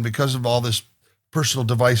cell phone, because of all this personal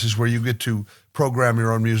devices where you get to program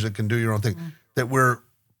your own music and do your own thing, that we're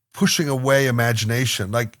pushing away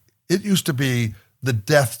imagination. Like it used to be the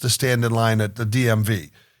death to stand in line at the DMV,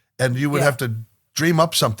 and you would have to dream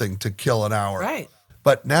up something to kill an hour. Right.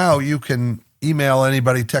 But now you can email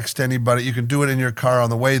anybody, text anybody. You can do it in your car on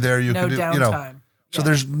the way there. You no can do, downtime. So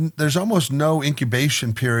there's almost no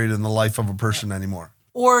incubation period in the life of a person anymore.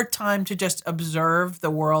 Or time to just observe the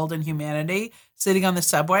world and humanity. Sitting on the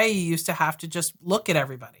subway, you used to have to just look at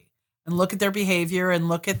everybody and look at their behavior and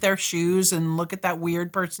look at their shoes and look at that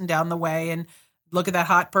weird person down the way and look at that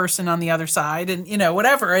hot person on the other side and,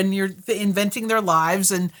 whatever. And you're inventing their lives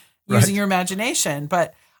and using your imagination.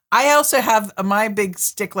 But I also have my big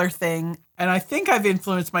stickler thing, and I think I've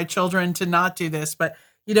influenced my children to not do this, but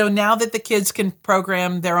now that the kids can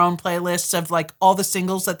program their own playlists of like all the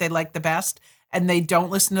singles that they like the best and they don't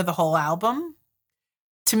listen to the whole album,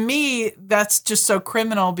 to me, that's just so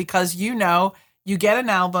criminal because, you get an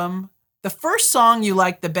album, the first song you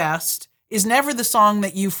like the best is never the song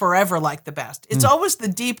that you forever like the best. It's always the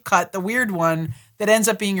deep cut, the weird one that ends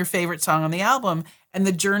up being your favorite song on the album. And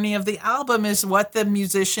the journey of the album is what the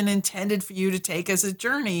musician intended for you to take as a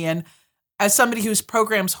journey. And as somebody who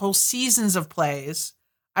programs whole seasons of plays,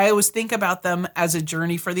 I always think about them as a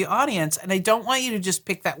journey for the audience. And I don't want you to just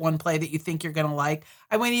pick that one play that you think you're going to like.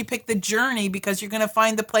 I want you to pick the journey because you're going to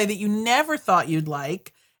find the play that you never thought you'd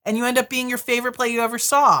like. And you end up being your favorite play you ever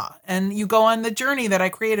saw. And you go on the journey that I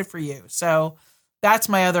created for you. So that's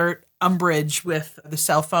my other umbrage with the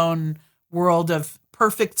cell phone world of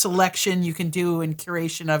perfect selection you can do and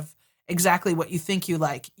curation of exactly what you think you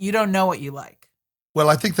like. You don't know what you like. Well,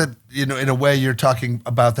 I think that, in a way you're talking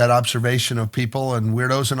about that observation of people and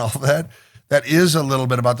weirdos and all that. That is a little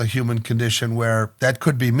bit about the human condition where that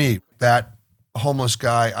could be me, that homeless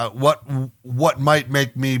guy. What might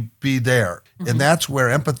make me be there? And that's where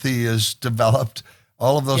empathy is developed,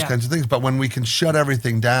 all of those kinds of things. But when we can shut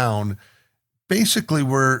everything down basically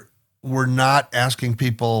we're not asking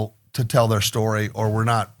people to tell their story, or we're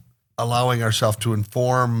not allowing ourselves to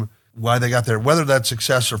inform why they got there, whether that's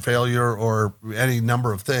success or failure or any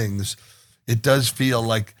number of things. It does feel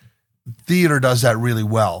like theater does that really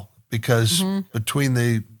well, because between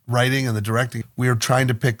the writing and the directing, we are trying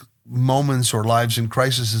to pick moments or lives in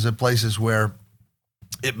crises at places where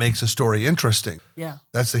it makes a story interesting. Yeah.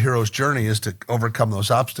 That's the hero's journey, is to overcome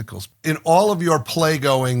those obstacles. In all of your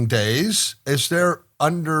play-going days, is there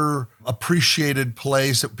underappreciated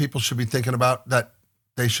plays that people should be thinking about that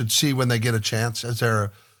they should see when they get a chance?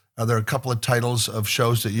 Are there a couple of titles of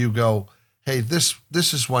shows that you go, hey, this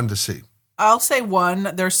is one to see? I'll say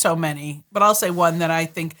one. There's so many, but I'll say one that I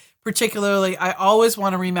think particularly, I always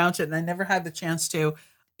want to remount it, and I never had the chance to.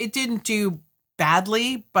 It didn't do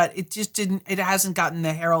badly, but it hasn't gotten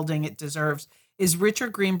the heralding it deserves, is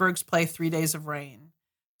Richard Greenberg's play 3 Days of Rain.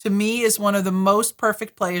 To me, is one of the most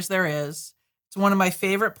perfect plays there is. It's one of my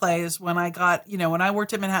favorite plays. When I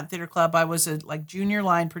worked at Manhattan Theater Club, I was a junior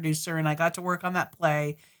line producer, and I got to work on that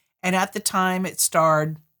play. And at the time it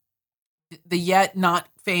starred the yet not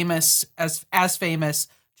famous, as famous,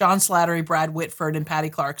 John Slattery, Brad Whitford, and Patty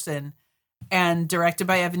Clarkson, and directed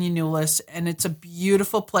by Evan Yanulis. And it's a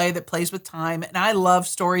beautiful play that plays with time. And I love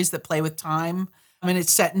stories that play with time. I mean,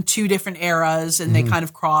 it's set in two different eras, and they kind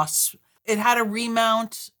of cross. It had a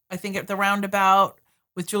remount, I think, at the Roundabout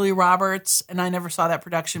with Julia Roberts, and I never saw that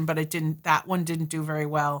production, but that one didn't do very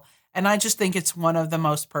well. And I just think it's one of the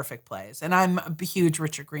most perfect plays. And I'm a huge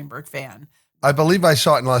Richard Greenberg fan. I believe I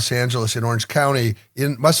saw it in Los Angeles, in Orange County.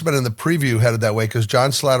 It must have been in the preview headed that way, because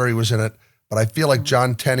John Slattery was in it, but I feel like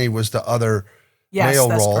John Tenney was the other male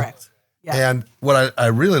that's role. Correct. Yeah. And what I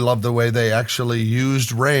really love the way they actually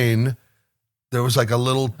used rain. There was like a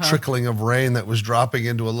little trickling of rain that was dropping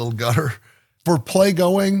into a little gutter. For play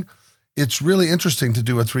going, it's really interesting to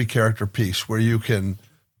do a 3-character piece where you can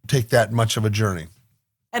take that much of a journey.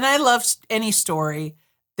 And I love any story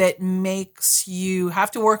that makes you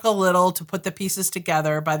have to work a little to put the pieces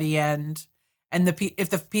together by the end. And if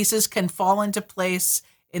the pieces can fall into place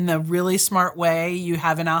in the really smart way, you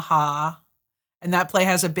have an aha. And that play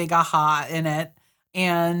has a big aha in it.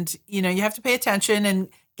 And, you have to pay attention and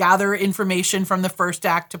gather information from the first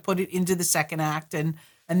act to put it into the second act. And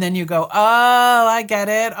then you go, oh, I get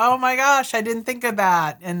it. Oh my gosh, I didn't think of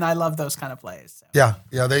that. And I love those kind of plays. So.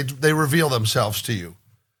 Yeah. They reveal themselves to you.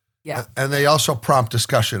 Yeah. And they also prompt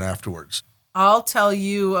discussion afterwards. I'll tell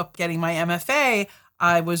you, getting my MFA,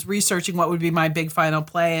 I was researching what would be my big final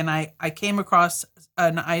play, and I came across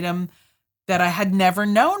an item that I had never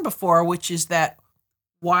known before, which is that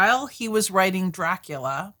while he was writing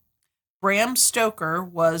Dracula, Bram Stoker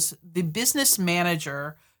was the business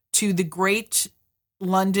manager to the great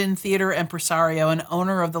London theater impresario and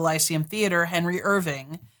owner of the Lyceum Theater, Henry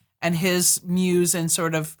Irving, and his muse and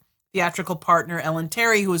sort of theatrical partner, Ellen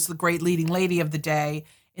Terry, who was the great leading lady of the day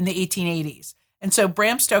in the 1880s. And so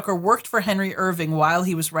Bram Stoker worked for Henry Irving while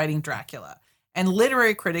he was writing Dracula. And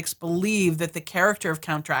literary critics believe that the character of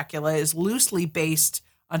Count Dracula is loosely based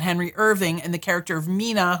on Henry Irving, and the character of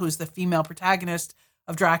Mina, who's the female protagonist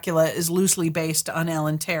of Dracula, is loosely based on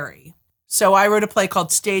Ellen Terry. So I wrote a play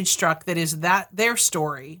called Stage Struck that is their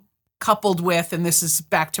story, coupled with, and this is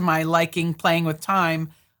back to my liking playing with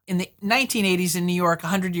time, in the 1980s in New York,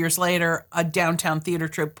 100 years later, a downtown theater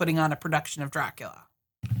troupe putting on a production of Dracula.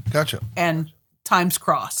 Gotcha. And times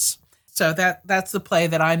cross. So that's the play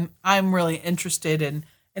that I'm really interested in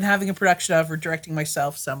having a production of, or directing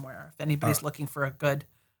myself somewhere. If anybody's looking for a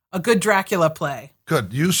good Dracula play.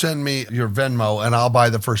 Good. You send me your Venmo and I'll buy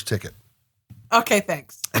the first ticket. Okay,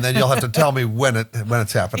 thanks. And then you'll have to tell me when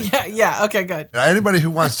it's happening. Yeah. Okay, good. Anybody who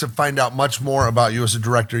wants to find out much more about you as a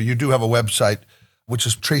director, you do have a website, which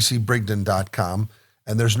is tracybrigden.com.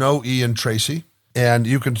 And there's no E in Tracy. And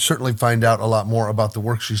you can certainly find out a lot more about the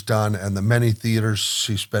work she's done and the many theaters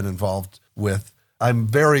she's been involved with. I'm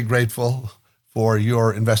very grateful for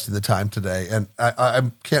your investing the time today. And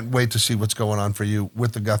I can't wait to see what's going on for you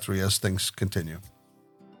with the Guthrie as things continue.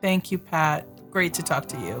 Thank you, Pat. Great to talk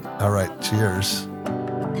to you. All right. Cheers.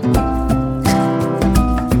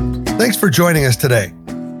 Thanks for joining us today.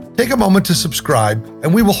 Take a moment to subscribe,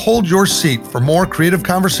 and we will hold your seat for more creative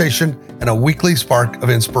conversation and a weekly spark of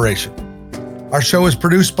inspiration. Our show is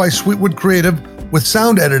produced by Sweetwood Creative, with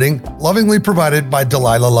sound editing lovingly provided by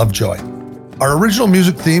Delilah Lovejoy. Our original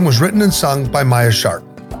music theme was written and sung by Maya Sharp,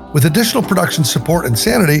 with additional production support and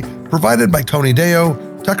sanity provided by Tony Deo,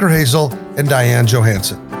 Tucker Hazel, and Diane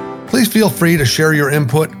Johansson. Please feel free to share your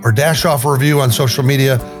input or dash off a review on social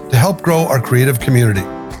media to help grow our creative community.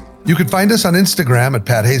 You can find us on Instagram at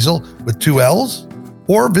Pat Hazel with 2 L's,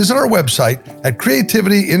 or visit our website at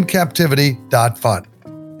creativityincaptivity.fun.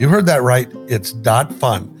 You heard that right. It's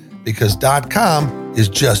 .fun because .com is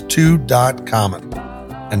just too .common.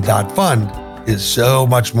 And .fun is so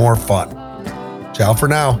much more fun. Ciao for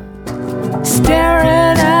now.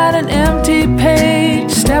 Staring at an empty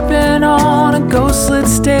page, stepping on a ghostlit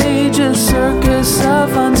stage.